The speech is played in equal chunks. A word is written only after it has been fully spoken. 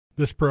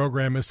This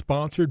program is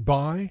sponsored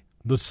by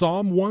the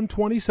Psalm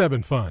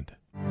 127 Fund.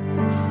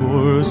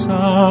 For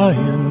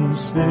Zion's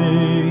sake,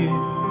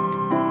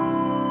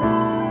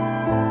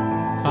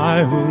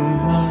 I will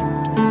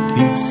not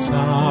keep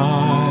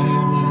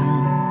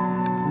silent.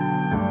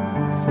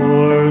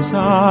 For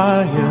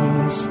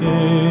Zion's sake,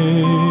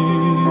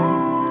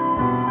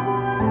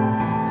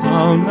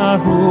 I'll not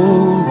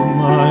hold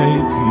my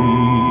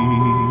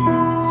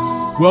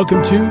peace.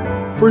 Welcome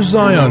to For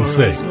Zion's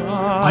Sake.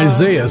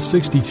 Isaiah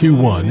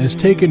 62:1 is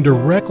taken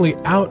directly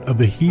out of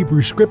the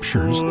Hebrew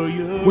Scriptures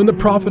when the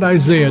prophet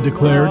Isaiah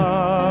declared,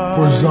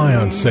 "For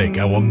Zion's sake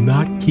I will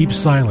not keep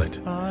silent,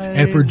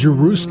 and for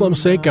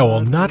Jerusalem's sake I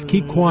will not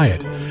keep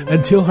quiet,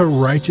 until her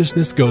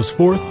righteousness goes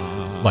forth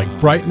like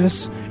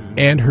brightness,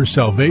 and her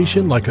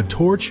salvation like a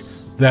torch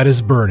that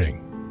is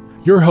burning."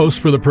 Your hosts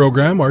for the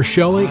program are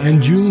Shelley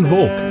and June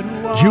Volk,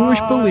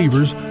 Jewish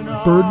believers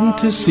burdened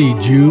to see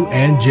Jew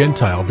and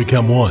Gentile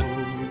become one.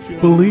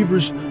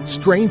 Believers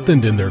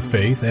strengthened in their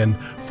faith, and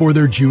for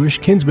their Jewish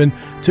kinsmen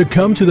to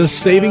come to the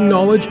saving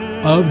knowledge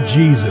of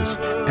Jesus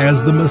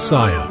as the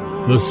Messiah,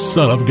 the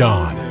Son of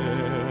God.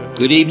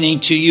 Good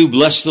evening to you.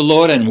 Bless the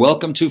Lord and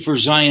welcome to For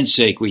Zion's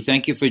Sake. We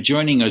thank you for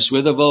joining us.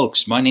 We're the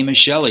Volks. My name is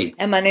Shelley.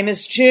 And my name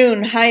is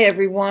June. Hi,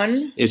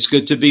 everyone. It's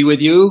good to be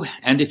with you.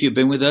 And if you've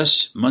been with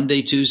us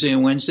Monday, Tuesday,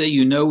 and Wednesday,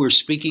 you know we're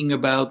speaking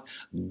about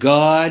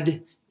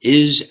God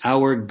is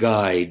our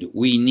guide.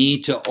 We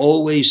need to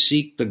always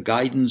seek the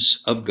guidance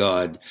of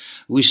God.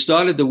 We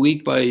started the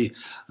week by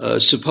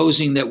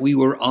supposing that we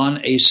were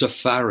on a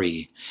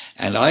safari.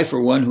 And I,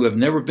 for one, who have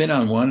never been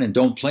on one and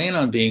don't plan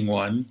on being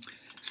one,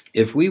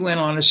 if we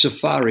went on a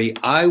safari,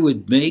 I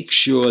would make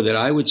sure that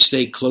I would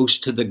stay close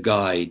to the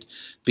guide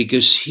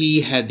because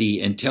he had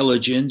the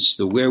intelligence,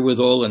 the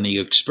wherewithal, and the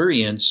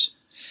experience.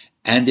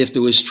 And if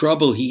there was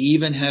trouble, he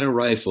even had a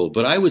rifle.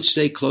 But I would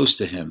stay close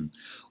to him.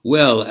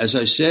 Well, as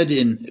I said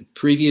in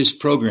previous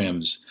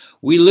programs,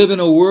 we live in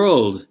a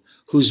world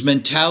whose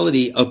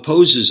mentality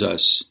opposes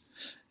us.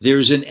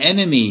 There's an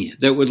enemy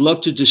that would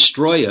love to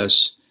destroy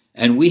us,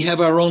 and we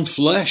have our own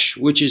flesh,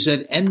 which is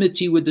at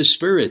enmity with the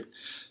Spirit.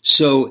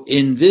 So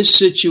in this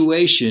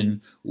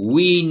situation,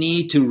 we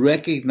need to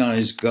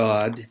recognize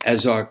God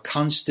as our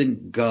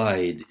constant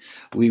guide.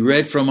 We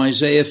read from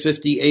Isaiah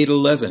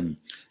 58:11,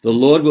 "The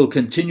Lord will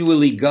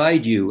continually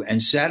guide you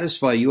and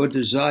satisfy your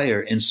desire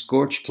in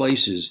scorched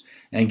places,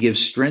 and give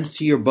strength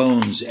to your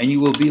bones, and you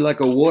will be like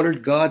a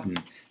watered garden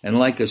and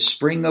like a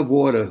spring of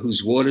water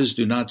whose waters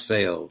do not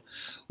fail."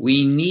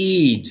 We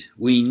need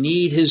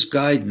his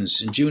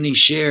guidance. And Junie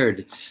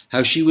shared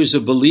how she was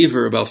a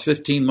believer about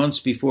 15 months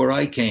before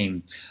I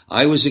came.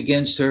 I was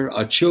against her.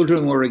 Our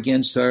children were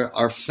against her.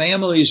 Our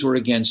families were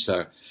against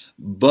her.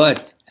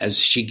 But as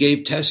she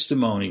gave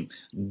testimony,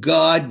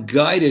 God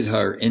guided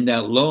her in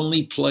that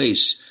lonely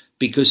place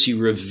because he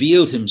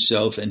revealed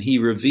himself, and he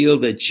revealed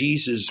that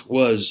Jesus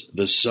was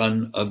the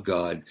Son of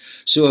God.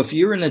 So if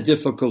you're in a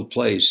difficult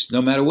place,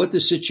 no matter what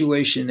the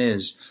situation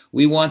is,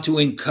 we want to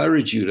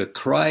encourage you to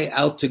cry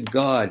out to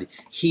God.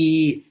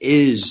 He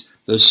is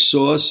the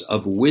source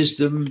of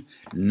wisdom,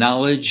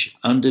 knowledge,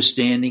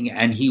 understanding,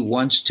 and he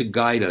wants to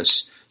guide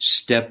us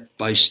step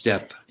by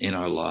step in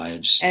our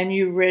lives. And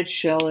you read,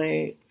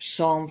 Shelley,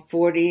 Psalm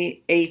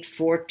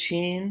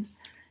 48:14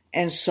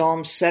 and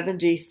Psalm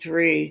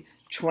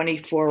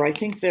 73:24. I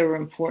think they're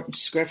important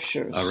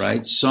scriptures. All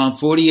right. Psalm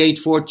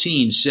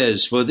 48:14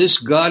 says, "For this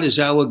God is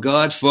our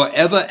God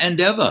forever and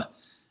ever.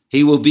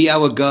 He will be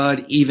our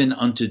God even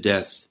unto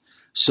death."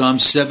 Psalm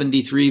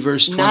 73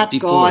 verse 24. Not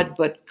God,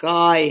 but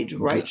guide,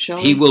 right,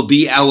 Shelley? He will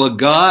be our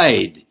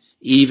guide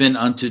even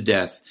unto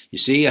death. You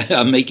see,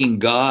 I'm making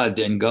God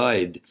and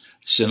guide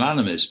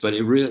synonymous, but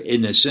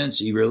in a sense,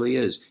 he really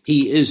is.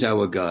 He is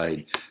our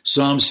guide.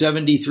 Psalm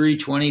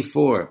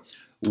 73:24.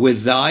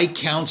 "With thy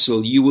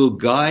counsel you will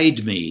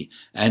guide me,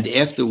 and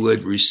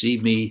afterward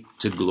receive me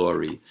to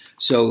glory."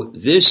 So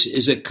this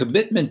is a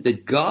commitment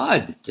that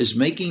God is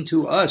making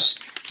to us.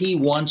 He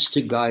wants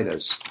to guide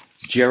us.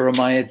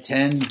 Jeremiah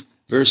 10,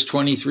 verse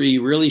 23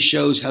 really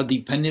shows how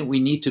dependent we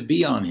need to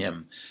be on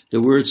him. The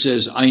word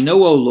says, "I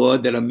know, O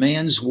Lord, that a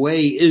man's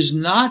way is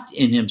not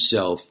in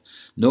himself,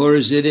 nor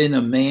is it in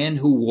a man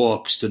who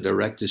walks to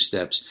direct his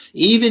steps."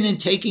 Even in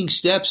taking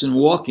steps and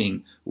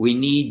walking, we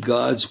need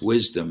God's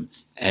wisdom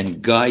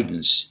and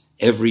guidance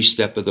every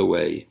step of the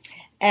way.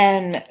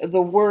 And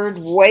the word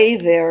way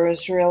there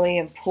is really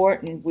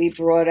important. We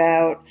brought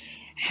out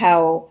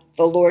how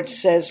the Lord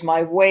says,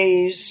 "My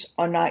ways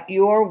are not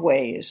your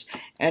ways,"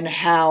 and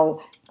how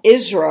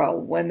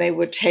Israel, when they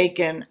were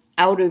taken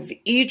out of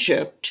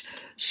Egypt,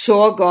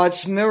 saw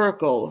God's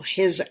miracle,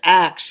 his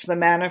acts, the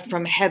manna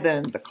from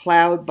heaven, the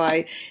cloud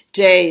by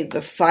day,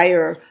 the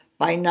fire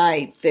by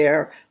night,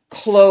 their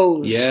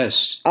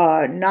clothes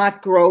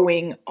not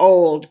growing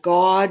old.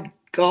 God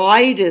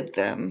guided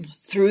them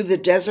through the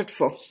desert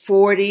for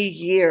 40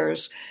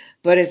 years.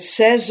 But it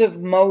says of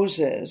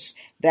Moses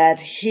that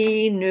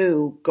he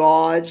knew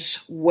God's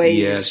ways.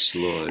 Yes,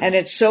 Lord. And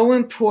it's so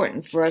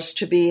important for us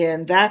to be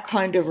in that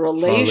kind of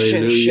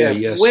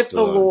relationship with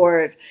the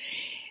Lord,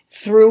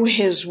 through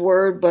his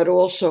word, but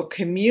also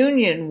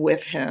communion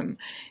with him,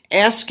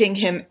 asking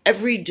him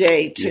every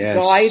day to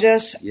guide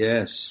us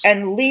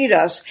and lead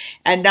us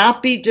and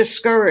not be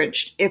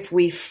discouraged if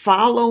we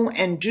follow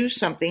and do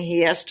something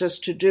he asked us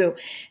to do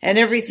and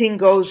everything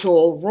goes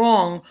all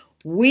wrong.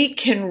 We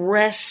can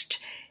rest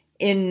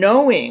in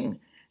knowing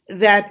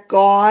that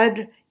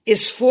God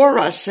is for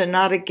us and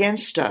not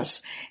against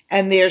us.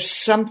 And there's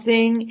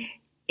something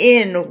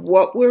in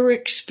what we're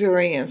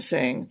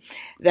experiencing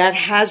that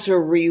has a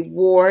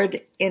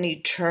reward in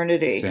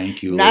eternity.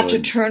 Thank you, Not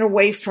Lord. to turn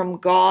away from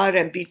God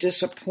and be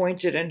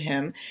disappointed in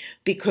him,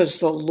 because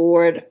the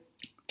Lord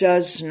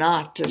does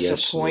not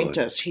disappoint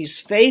Lord. us. He's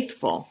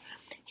faithful.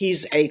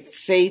 He's a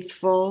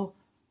faithful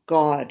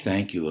God.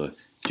 Thank you, Lord.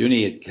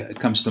 Junie, it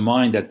comes to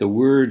mind that the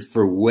word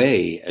for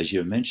way, as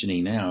you're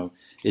mentioning now,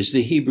 is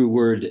the Hebrew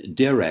word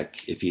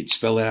derek. If you'd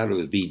spell it out, it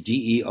would be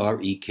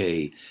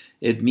D-E-R-E-K.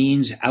 It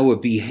means our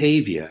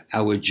behavior,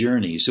 our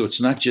journey. So it's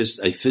not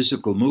just a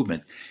physical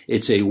movement.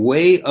 It's a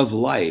way of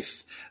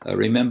life.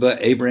 Remember,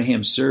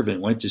 Abraham's servant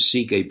went to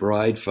seek a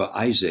bride for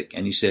Isaac,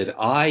 and he said,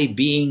 I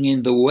being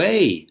in the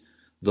way,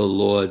 the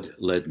Lord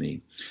led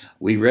me.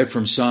 We read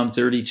from Psalm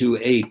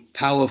 32:8,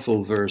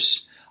 powerful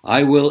verse.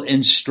 I will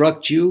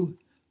instruct you.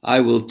 I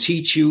will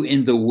teach you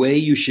in the way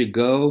you should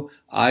go.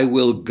 I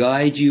will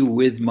guide you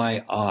with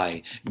my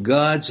eye.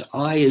 God's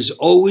eye is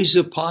always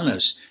upon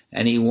us,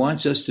 and he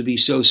wants us to be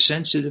so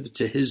sensitive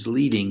to his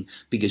leading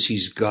because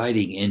he's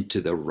guiding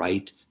into the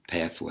right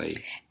pathway.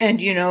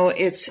 And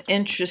it's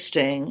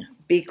interesting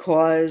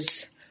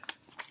because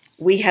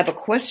we have a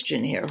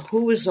question here.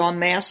 Who is our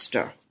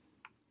master?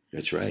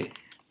 That's right.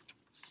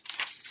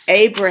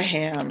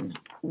 Abraham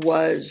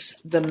was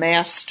the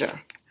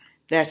master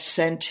that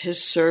sent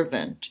his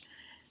servant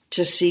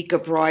to seek a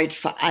bride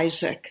for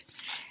Isaac.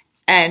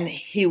 And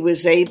he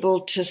was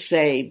able to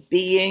say,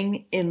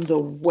 being in the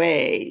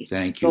way,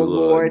 Thank you, the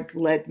Lord. Lord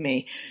led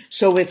me.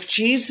 So if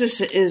Jesus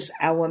is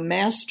our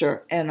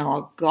master and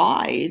our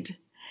guide,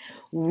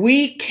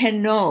 we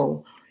can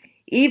know,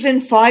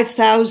 even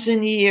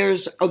 5,000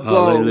 years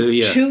ago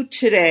Hallelujah. to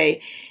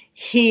today,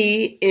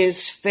 he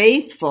is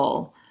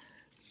faithful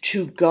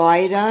to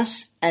guide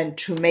us and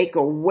to make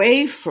a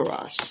way for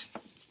us.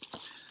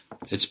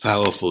 It's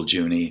powerful,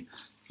 Junie.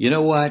 You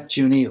know what,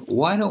 Junie?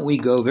 Why don't we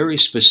go very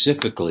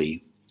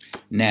specifically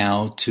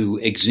now to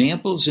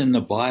examples in the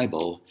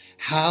Bible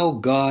how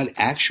God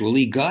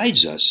actually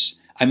guides us?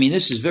 I mean,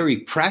 this is very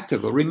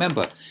practical.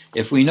 Remember,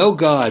 if we know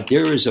God,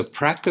 there is a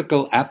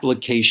practical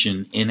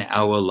application in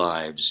our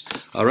lives.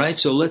 All right,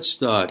 so let's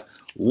start.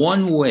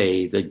 One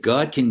way that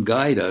God can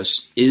guide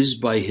us is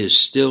by his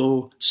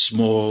still,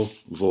 small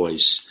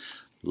voice.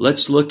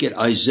 Let's look at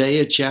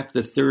Isaiah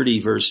chapter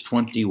 30, verse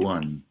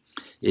 21.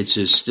 It's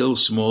his still,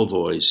 small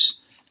voice.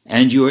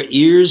 And your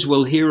ears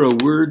will hear a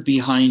word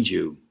behind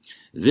you.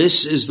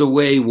 This is the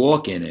way,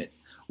 walk in it,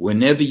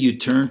 whenever you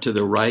turn to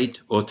the right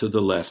or to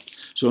the left.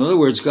 So in other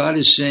words, God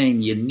is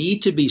saying you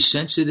need to be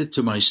sensitive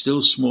to my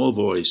still small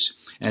voice.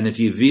 And if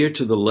you veer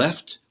to the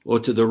left or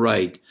to the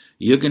right,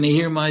 you're going to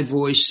hear my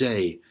voice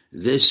say,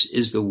 this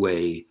is the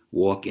way,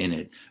 walk in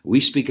it. We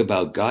speak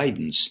about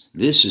guidance.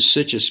 This is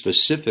such a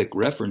specific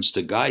reference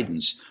to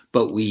guidance,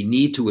 but we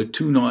need to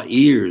attune our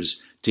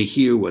ears to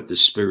hear what the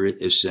Spirit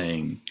is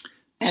saying.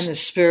 And the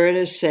Spirit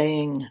is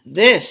saying,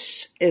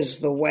 this is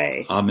the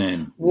way.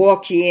 Amen.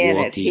 Walk ye in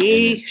Walk it. ye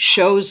He in it.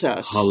 shows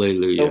us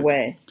Hallelujah. the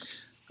way.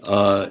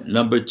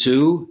 Number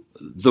two,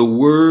 the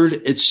Word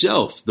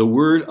itself. The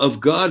Word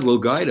of God will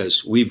guide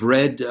us. We've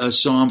read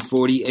Psalm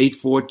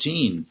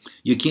 48:14.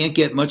 You can't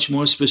get much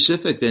more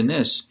specific than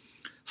this.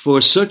 For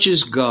such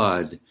is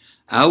God,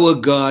 our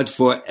God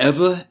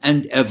forever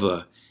and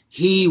ever.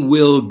 He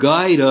will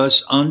guide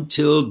us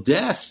until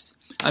death.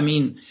 I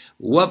mean,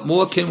 what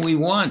more can we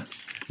want?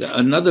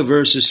 Another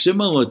verse is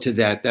similar to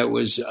that. That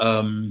was,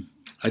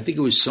 I think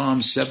it was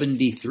Psalm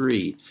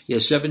 73.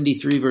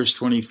 73 verse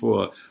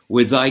 24.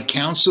 With thy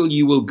counsel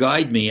you will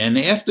guide me, and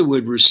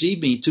afterward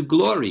receive me to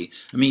glory.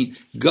 I mean,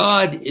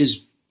 God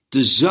is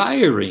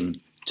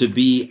desiring to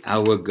be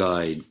our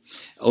guide.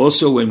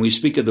 Also, when we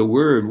speak of the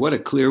word, what a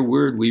clear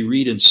word we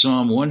read in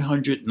Psalm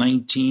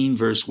 119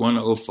 verse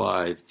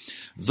 105.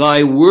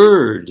 Thy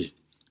word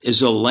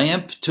is a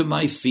lamp to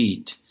my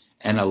feet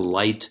and a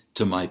light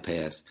to my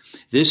path.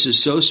 This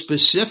is so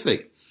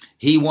specific.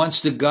 He wants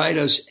to guide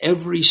us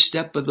every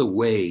step of the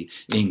way,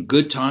 in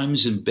good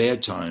times and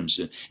bad times,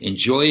 in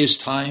joyous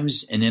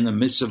times and in the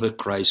midst of a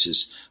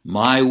crisis.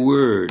 My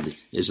word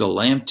is a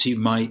lamp to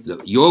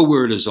your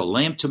word is a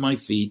lamp to my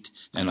feet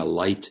and a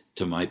light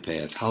to my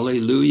path.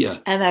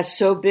 Hallelujah. And that's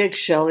so big,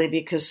 Shelley,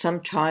 because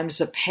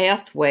sometimes a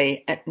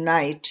pathway at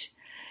night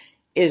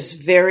is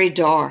very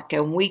dark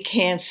and we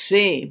can't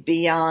see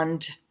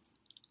beyond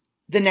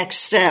the next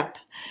step.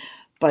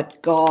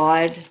 But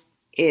God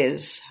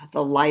is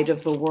the light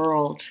of the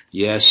world.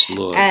 Yes,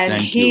 Lord. And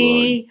Thank you, Lord.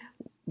 he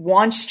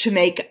wants to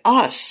make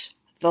us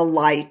the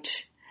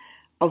light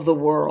of the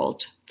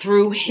world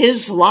through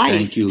his life.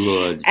 Thank you,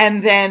 Lord.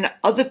 And then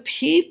other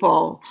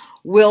people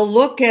will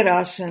look at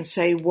us and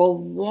say, well,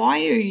 why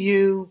are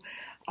you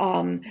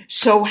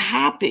so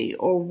happy,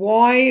 or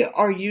why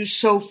are you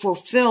so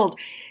fulfilled?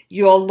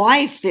 Your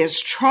life,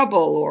 there's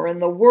trouble, or in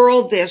the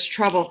world, there's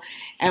trouble.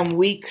 And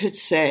we could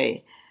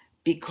say,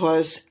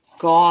 because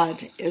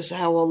God is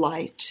our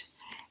light,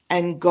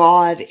 and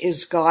God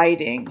is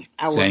guiding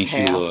our path. Thank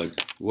you,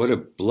 Lord. What a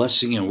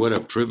blessing and what a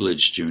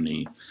privilege,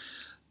 Junie.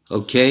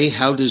 Okay,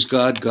 how does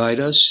God guide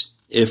us?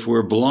 If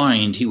we're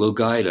blind, he will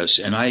guide us.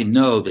 And I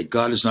know that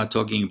God is not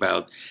talking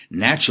about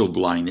natural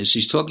blindness.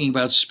 He's talking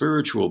about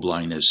spiritual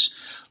blindness.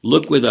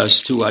 Look with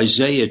us to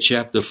Isaiah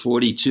chapter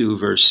 42,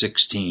 verse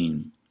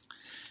 16.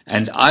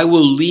 And I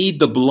will lead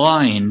the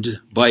blind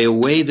by a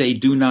way they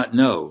do not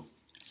know,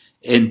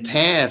 in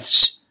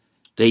paths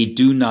they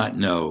do not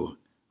know.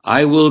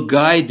 I will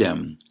guide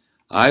them.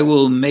 I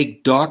will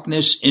make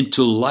darkness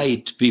into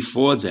light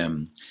before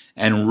them,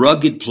 and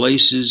rugged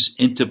places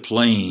into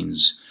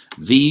plains.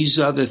 These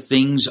are the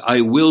things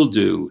I will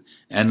do,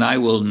 and I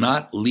will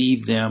not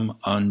leave them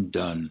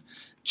undone.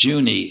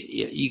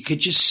 Junie, you could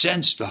just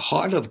sense the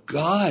heart of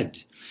God,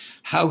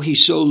 how he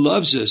so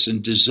loves us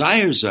and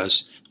desires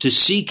us to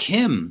seek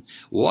him.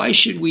 Why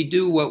should we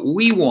do what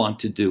we want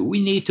to do?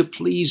 We need to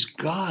please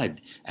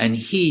God. And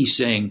he's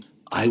saying,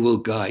 I will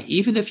guide.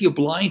 Even if you're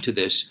blind to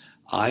this,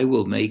 I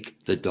will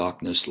make the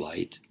darkness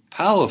light.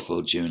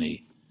 Powerful,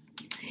 Junie.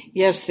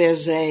 Yes,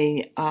 there's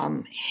a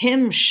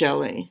hymn,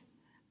 Shelley.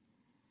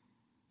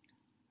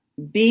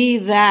 Be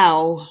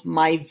thou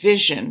my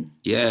vision.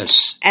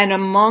 Yes. And a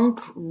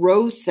monk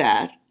wrote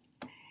that,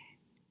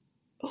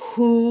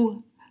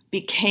 who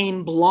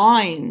became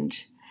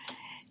blind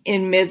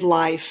in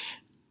midlife.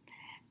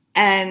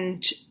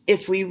 And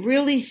if we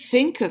really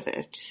think of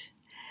it,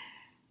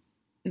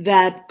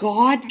 that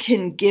God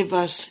can give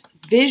us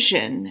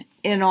vision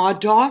in our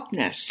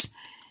darkness.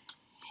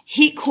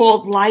 He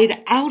called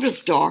light out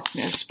of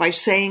darkness by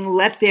saying,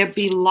 let there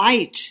be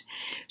light.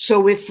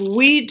 So if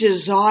we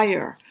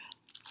desire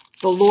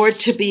the Lord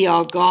to be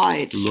our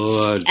guide,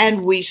 Lord,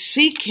 and we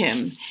seek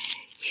him,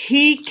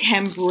 he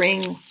can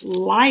bring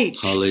light,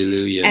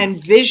 hallelujah,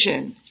 and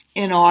vision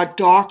in our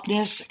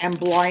darkness and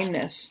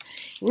blindness.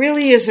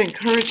 Really is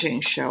encouraging,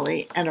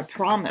 Shelley, and a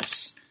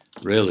promise.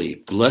 Really,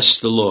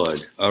 bless the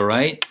Lord. All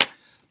right.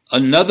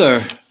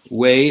 Another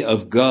way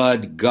of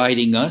God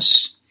guiding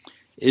us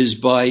is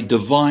by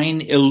divine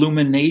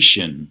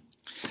illumination.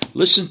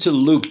 Listen to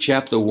Luke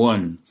chapter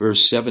 1,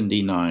 verse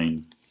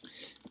 79.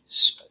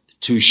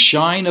 To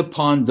shine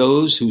upon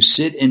those who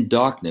sit in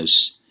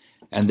darkness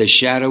and the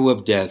shadow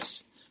of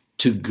death,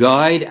 to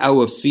guide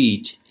our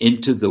feet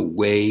into the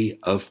way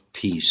of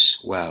peace.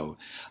 Wow.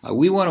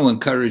 We want to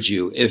encourage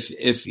you,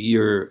 if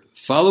you're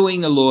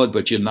following the Lord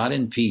but you're not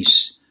in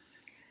peace,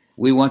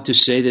 we want to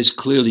say this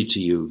clearly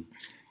to you.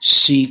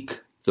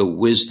 Seek the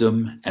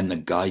wisdom and the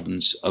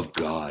guidance of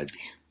God.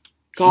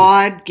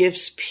 God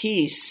gives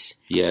peace.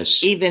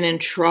 Yes. Even in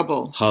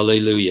trouble.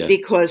 Hallelujah.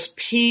 Because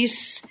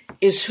peace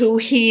is who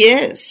he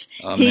is.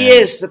 Amen. He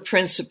is the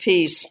Prince of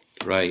Peace.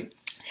 Right.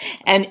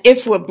 And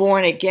if we're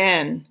born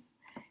again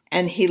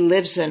and he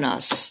lives in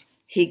us,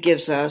 he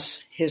gives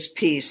us his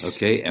peace.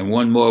 Okay, and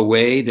one more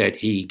way that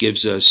he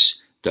gives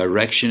us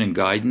direction and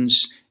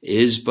guidance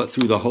is but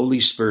through the Holy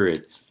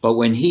Spirit. But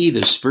when he,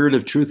 the Spirit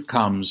of truth,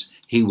 comes,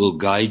 he will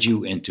guide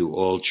you into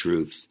all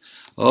truth.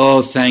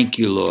 Oh, thank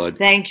you, Lord.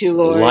 Thank you,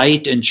 Lord.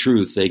 Light and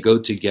truth, they go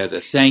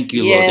together. Thank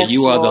you, Lord, that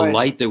you are the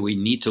light that we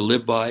need to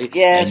live by,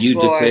 yes, and you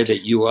Lord. declare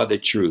that you are the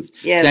truth.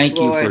 Yes, thank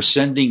Lord. you for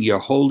sending your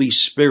Holy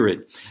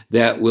Spirit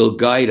that will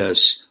guide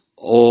us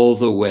all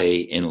the way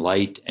in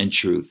light and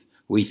truth.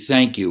 We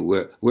thank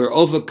you. We're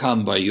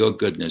overcome by your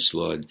goodness,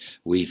 Lord.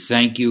 We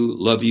thank you,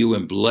 love you,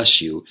 and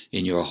bless you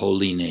in your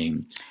holy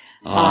name.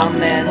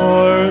 Amen.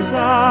 For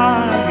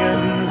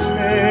Zion's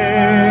sake.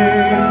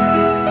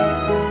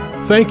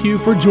 Thank you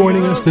for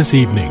joining us this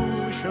evening.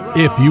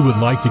 If you would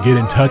like to get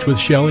in touch with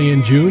Shelley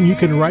and June, you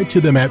can write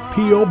to them at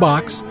P.O.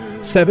 Box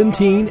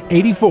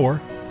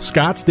 1784,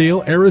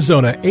 Scottsdale,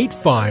 Arizona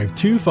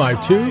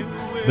 85252.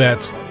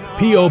 That's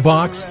P.O.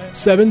 Box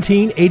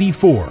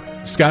 1784,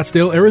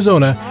 Scottsdale,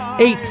 Arizona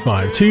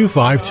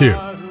 85252.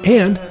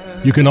 And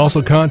you can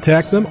also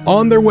contact them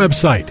on their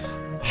website,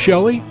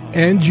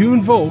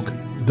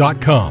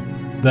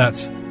 ShelleyandJuneVolk.com.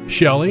 That's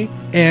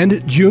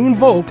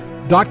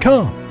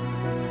ShelleyandJuneVolk.com.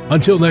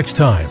 Until next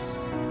time,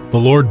 the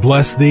Lord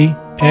bless thee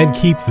and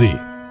keep thee.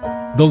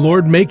 The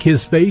Lord make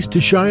his face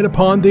to shine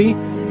upon thee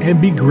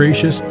and be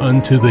gracious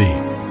unto thee.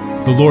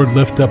 The Lord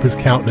lift up his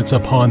countenance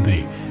upon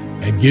thee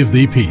and give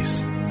thee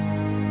peace.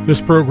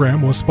 This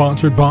program was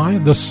sponsored by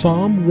the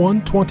Psalm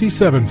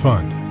 127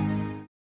 Fund.